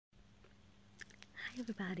Hi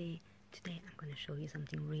everybody! Today I'm going to show you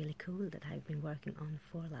something really cool that I've been working on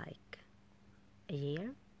for like a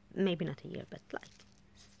year. Maybe not a year, but like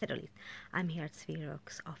steadily. I'm here at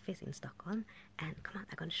Sverok's office in Stockholm, and come on,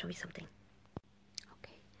 I'm going to show you something.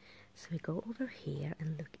 Okay, so we go over here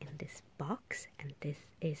and look in this box, and this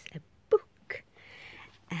is a book.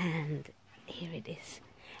 And here it is.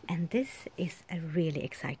 And this is a really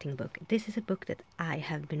exciting book. This is a book that I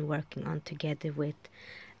have been working on together with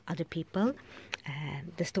other people.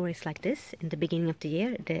 The story is like this. In the beginning of the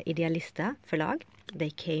year, the Idealista förlag, they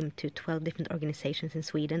came to 12 different organizations in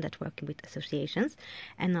Sweden that work with associations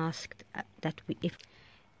and asked that if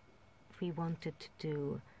we wanted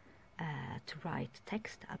to write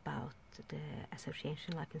text about the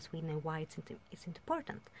association life in Sweden and why it's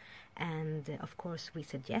important. And of course we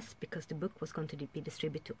said yes, because the book was going to be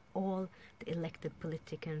distributed to all the elected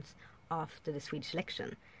politicians after the Swedish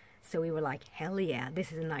election. So we were like, hell yeah,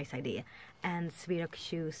 this is a nice idea. And Sverok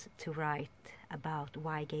chose to write about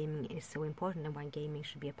why gaming is so important and why gaming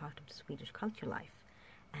should be a part of the Swedish culture life.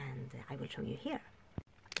 And I will show you here.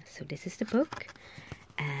 So this is the book,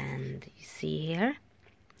 and you see here,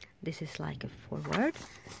 this is like a foreword,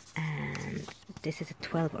 and this is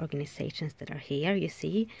 12 organizations that are here. You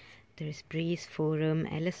see, there is BRIS, Forum,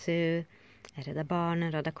 LSU, Rädda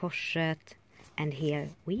Barnen, Röda Korset, and here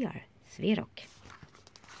we are, Sverok.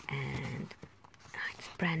 And it's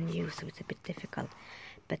brand new, so it's a bit difficult.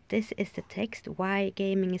 But this is the text, why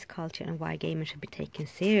gaming is culture and why gaming should be taken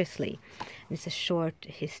seriously. And it's a short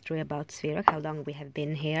history about Sverok, how long we have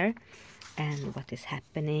been here, and what is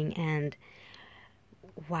happening, and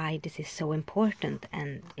why this is so important.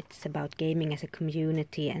 And it's about gaming as a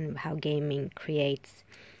community and how gaming creates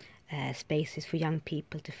spaces for young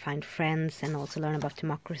people to find friends and also learn about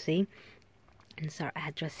democracy. And it's our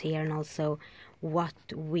address here, and also what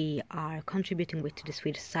we are contributing with to the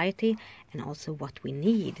Swedish society, and also what we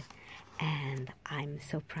need. And I'm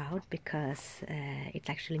so proud because it's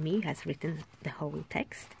actually me who has written the whole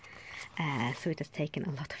text. So it has taken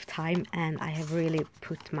a lot of time, and I have really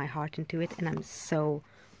put my heart into it, and I'm so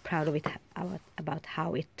proud of it, about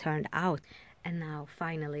how it turned out. And now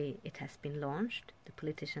finally it has been launched. The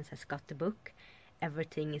politicians has got the book.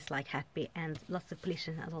 Everything is like happy, and lots of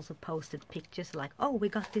politicians have also posted pictures like, oh, we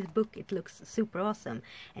got this book, it looks super awesome.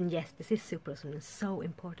 And yes, this is super awesome and so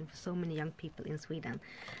important for so many young people in Sweden.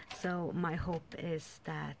 So my hope is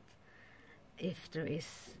that if there is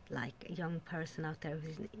like a young person out there who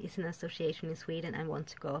is in an association in Sweden and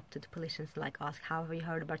wants to go up to the politicians and like ask, how have you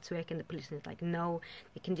heard about Sverok? And the politicians like, no,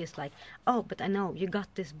 they can just like, oh, but I know you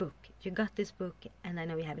got this book, and I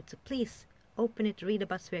know you have it, so please open it, read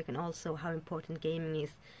about Sverok, and also how important gaming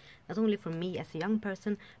is, not only for me as a young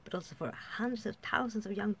person, but also for hundreds of thousands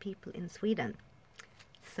of young people in Sweden.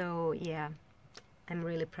 So yeah, I'm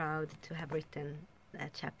really proud to have written a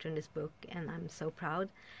chapter in this book, and I'm so proud.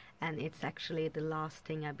 And it's actually the last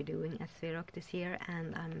thing I'll be doing at Sverok this year,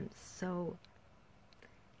 and I'm so,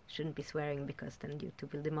 shouldn't be swearing because then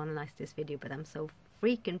YouTube will demonetize this video, but I'm so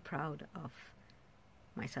freaking proud of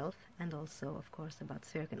myself, and also of course about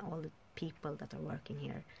Sverok and all the people that are working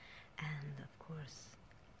here, and of course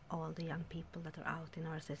all the young people that are out in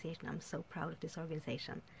our association. I'm so proud of this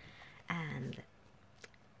organization, and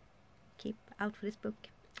keep out for this book,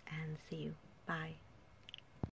 and see you. Bye.